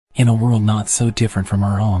In a world not so different from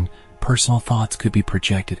our own, personal thoughts could be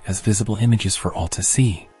projected as visible images for all to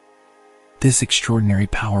see. This extraordinary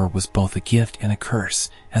power was both a gift and a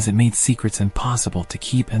curse, as it made secrets impossible to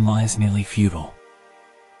keep and lies nearly futile.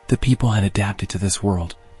 The people had adapted to this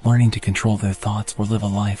world, learning to control their thoughts or live a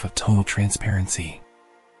life of total transparency.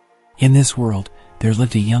 In this world, there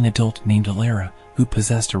lived a young adult named Alara, who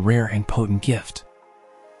possessed a rare and potent gift.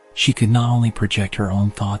 She could not only project her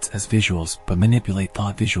own thoughts as visuals, but manipulate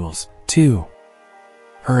thought visuals, too.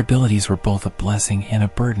 Her abilities were both a blessing and a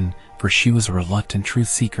burden, for she was a reluctant truth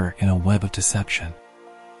seeker in a web of deception.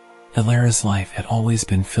 Alara's life had always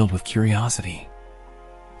been filled with curiosity.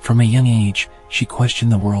 From a young age, she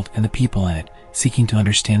questioned the world and the people in it, seeking to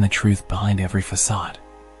understand the truth behind every facade.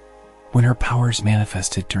 When her powers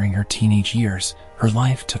manifested during her teenage years, her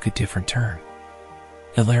life took a different turn.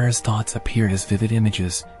 Alara's thoughts appeared as vivid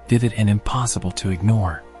images, vivid and impossible to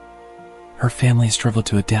ignore. Her family struggled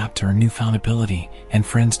to adapt to her newfound ability, and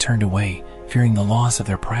friends turned away, fearing the loss of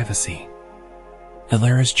their privacy.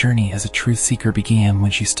 Alara's journey as a truth seeker began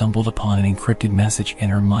when she stumbled upon an encrypted message in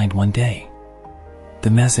her mind one day. The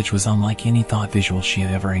message was unlike any thought visual she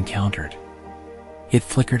had ever encountered. It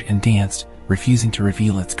flickered and danced, refusing to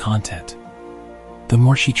reveal its content. The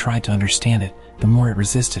more she tried to understand it, the more it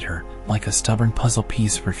resisted her, like a stubborn puzzle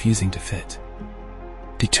piece refusing to fit.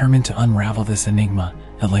 Determined to unravel this enigma,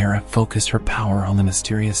 Alara focused her power on the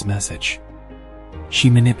mysterious message. She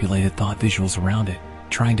manipulated thought visuals around it,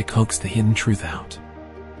 trying to coax the hidden truth out.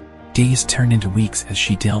 Days turned into weeks as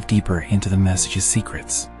she delved deeper into the message's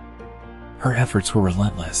secrets. Her efforts were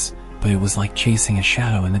relentless, but it was like chasing a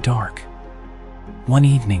shadow in the dark. One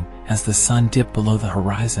evening, as the sun dipped below the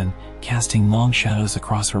horizon, casting long shadows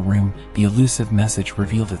across her room, the elusive message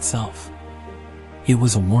revealed itself. It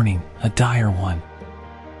was a warning, a dire one.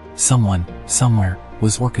 Someone, somewhere,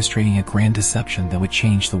 was orchestrating a grand deception that would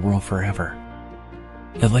change the world forever.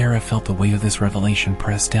 Alara felt the weight of this revelation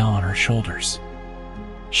press down on her shoulders.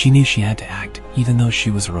 She knew she had to act, even though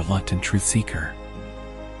she was a reluctant truth seeker.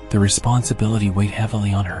 The responsibility weighed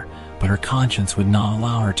heavily on her, but her conscience would not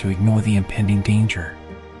allow her to ignore the impending danger.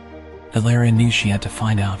 Alara knew she had to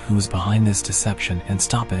find out who was behind this deception and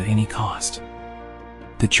stop it at any cost.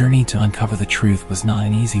 The journey to uncover the truth was not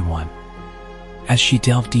an easy one. As she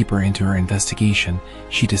delved deeper into her investigation,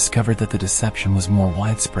 she discovered that the deception was more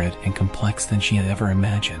widespread and complex than she had ever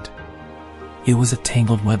imagined. It was a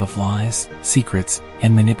tangled web of lies, secrets,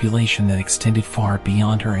 and manipulation that extended far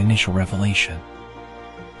beyond her initial revelation.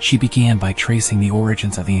 She began by tracing the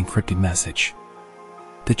origins of the encrypted message.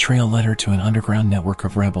 The trail led her to an underground network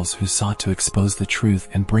of rebels who sought to expose the truth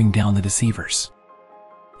and bring down the deceivers.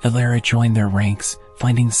 Alara joined their ranks,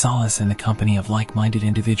 finding solace in the company of like-minded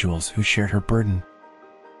individuals who shared her burden.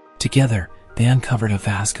 Together, they uncovered a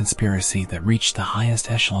vast conspiracy that reached the highest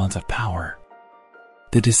echelons of power.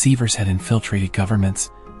 The deceivers had infiltrated governments,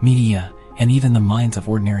 media, and even the minds of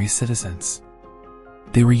ordinary citizens.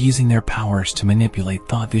 They were using their powers to manipulate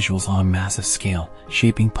thought visuals on a massive scale,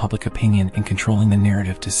 shaping public opinion and controlling the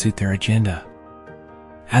narrative to suit their agenda.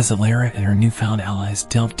 As Alara and her newfound allies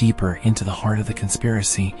delved deeper into the heart of the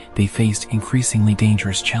conspiracy, they faced increasingly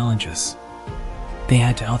dangerous challenges. They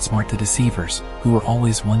had to outsmart the deceivers, who were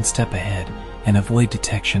always one step ahead, and avoid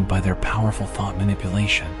detection by their powerful thought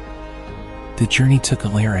manipulation. The journey took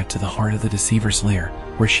Alara to the heart of the deceivers' lair,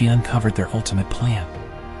 where she uncovered their ultimate plan.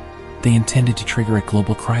 They intended to trigger a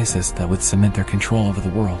global crisis that would cement their control over the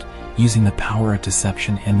world, using the power of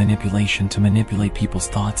deception and manipulation to manipulate people's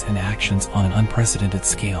thoughts and actions on an unprecedented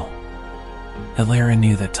scale. Alara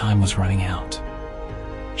knew that time was running out.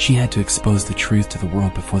 She had to expose the truth to the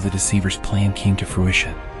world before the deceiver's plan came to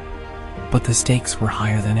fruition. But the stakes were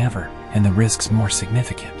higher than ever, and the risks more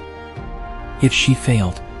significant. If she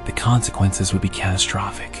failed, the consequences would be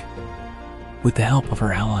catastrophic. With the help of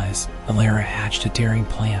her allies, Alara hatched a daring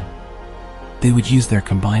plan. They would use their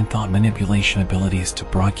combined thought manipulation abilities to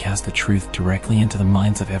broadcast the truth directly into the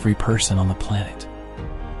minds of every person on the planet.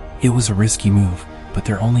 It was a risky move, but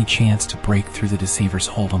their only chance to break through the deceiver's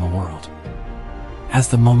hold on the world. As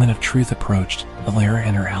the moment of truth approached, Alara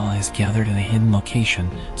and her allies gathered in a hidden location,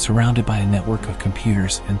 surrounded by a network of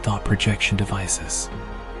computers and thought projection devices.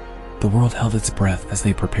 The world held its breath as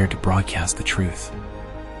they prepared to broadcast the truth.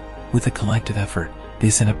 With a collective effort, they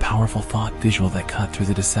sent a powerful thought visual that cut through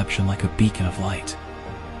the deception like a beacon of light.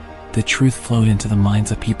 The truth flowed into the minds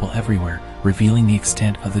of people everywhere, revealing the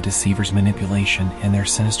extent of the deceiver's manipulation and their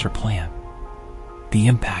sinister plan. The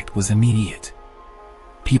impact was immediate.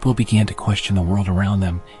 People began to question the world around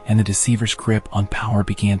them, and the deceiver's grip on power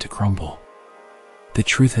began to crumble. The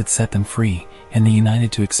truth had set them free, and they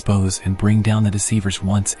united to expose and bring down the deceivers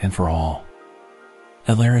once and for all.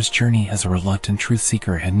 Alara's journey as a reluctant truth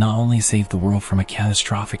seeker had not only saved the world from a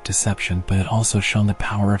catastrophic deception, but had also shown the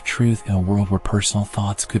power of truth in a world where personal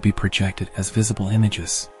thoughts could be projected as visible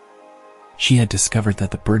images. She had discovered that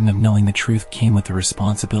the burden of knowing the truth came with the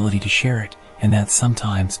responsibility to share it, and that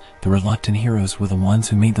sometimes the reluctant heroes were the ones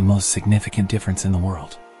who made the most significant difference in the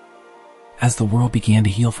world. As the world began to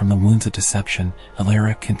heal from the wounds of deception,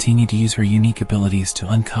 Alara continued to use her unique abilities to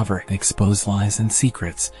uncover and expose lies and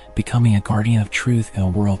secrets, becoming a guardian of truth in a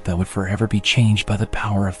world that would forever be changed by the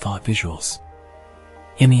power of thought visuals.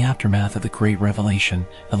 In the aftermath of the Great Revelation,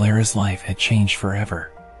 Alara's life had changed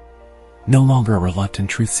forever. No longer a reluctant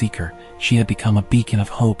truth seeker, she had become a beacon of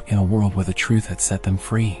hope in a world where the truth had set them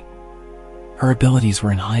free. Her abilities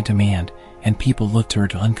were in high demand, and people looked to her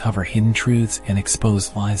to uncover hidden truths and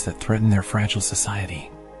expose lies that threatened their fragile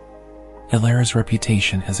society. Alara's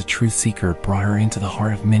reputation as a truth seeker brought her into the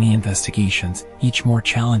heart of many investigations, each more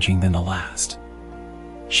challenging than the last.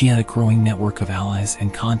 She had a growing network of allies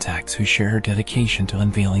and contacts who shared her dedication to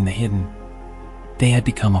unveiling the hidden. They had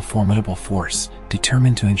become a formidable force,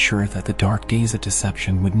 determined to ensure that the dark days of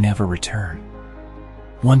deception would never return.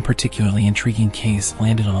 One particularly intriguing case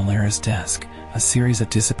landed on Alara's desk, a series of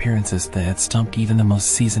disappearances that had stumped even the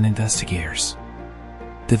most seasoned investigators.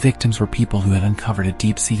 The victims were people who had uncovered a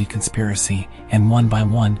deep-seated conspiracy, and one by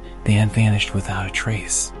one, they had vanished without a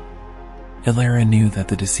trace. Alara knew that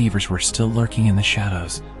the deceivers were still lurking in the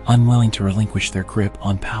shadows, unwilling to relinquish their grip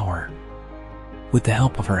on power. With the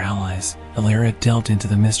help of her allies, Alara delved into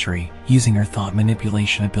the mystery, using her thought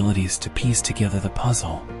manipulation abilities to piece together the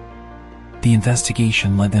puzzle. The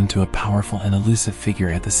investigation led them to a powerful and elusive figure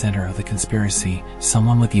at the center of the conspiracy,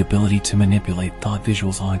 someone with the ability to manipulate thought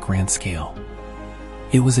visuals on a grand scale.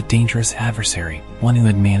 It was a dangerous adversary, one who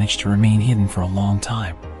had managed to remain hidden for a long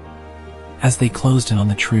time. As they closed in on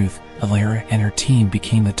the truth, Alara and her team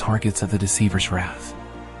became the targets of the deceiver's wrath.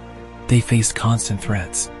 They faced constant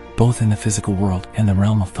threats, both in the physical world and the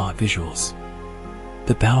realm of thought visuals.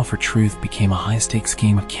 The battle for truth became a high-stakes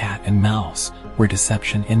game of cat and mouse, where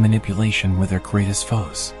deception and manipulation were their greatest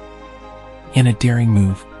foes. In a daring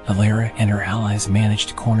move, Alara and her allies managed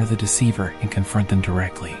to corner the deceiver and confront them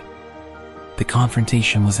directly. The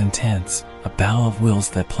confrontation was intense, a battle of wills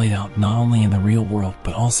that played out not only in the real world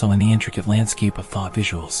but also in the intricate landscape of thought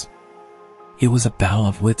visuals. It was a battle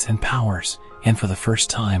of wits and powers, and for the first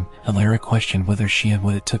time, Alara questioned whether she had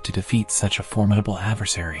what it took to defeat such a formidable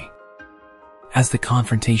adversary. As the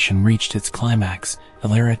confrontation reached its climax,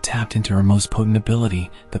 Alara tapped into her most potent ability,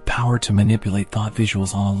 the power to manipulate thought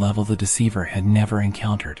visuals on a level the deceiver had never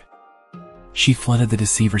encountered. She flooded the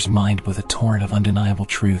deceiver's mind with a torrent of undeniable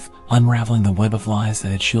truth, unraveling the web of lies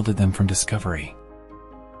that had shielded them from discovery.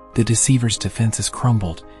 The deceiver's defenses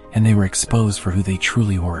crumbled, and they were exposed for who they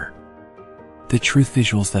truly were. The truth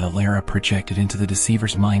visuals that Alara projected into the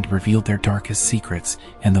deceiver's mind revealed their darkest secrets,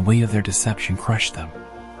 and the weight of their deception crushed them.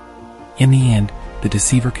 In the end, the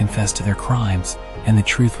deceiver confessed to their crimes, and the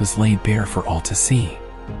truth was laid bare for all to see.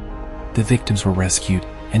 The victims were rescued,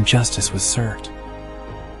 and justice was served.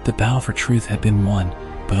 The battle for truth had been won,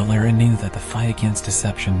 but Alara knew that the fight against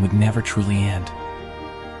deception would never truly end.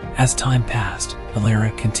 As time passed,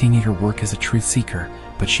 Alara continued her work as a truth seeker,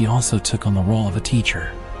 but she also took on the role of a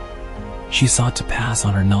teacher. She sought to pass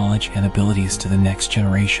on her knowledge and abilities to the next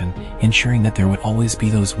generation, ensuring that there would always be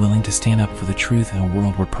those willing to stand up for the truth in a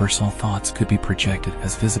world where personal thoughts could be projected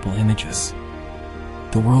as visible images.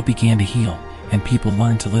 The world began to heal, and people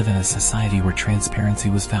learned to live in a society where transparency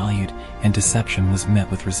was valued and deception was met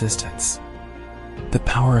with resistance. The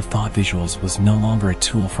power of thought visuals was no longer a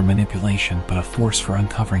tool for manipulation but a force for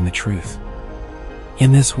uncovering the truth.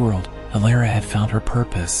 In this world, Alara had found her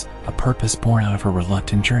purpose, a purpose born out of her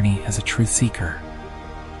reluctant journey as a truth seeker.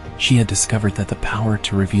 She had discovered that the power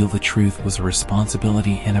to reveal the truth was a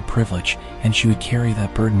responsibility and a privilege, and she would carry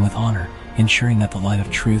that burden with honor, ensuring that the light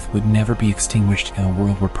of truth would never be extinguished in a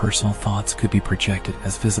world where personal thoughts could be projected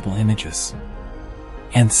as visible images.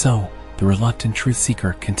 And so, the reluctant truth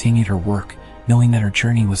seeker continued her work, knowing that her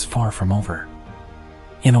journey was far from over.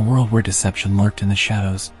 In a world where deception lurked in the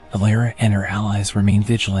shadows, Alara and her allies remained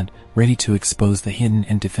vigilant, ready to expose the hidden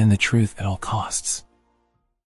and defend the truth at all costs.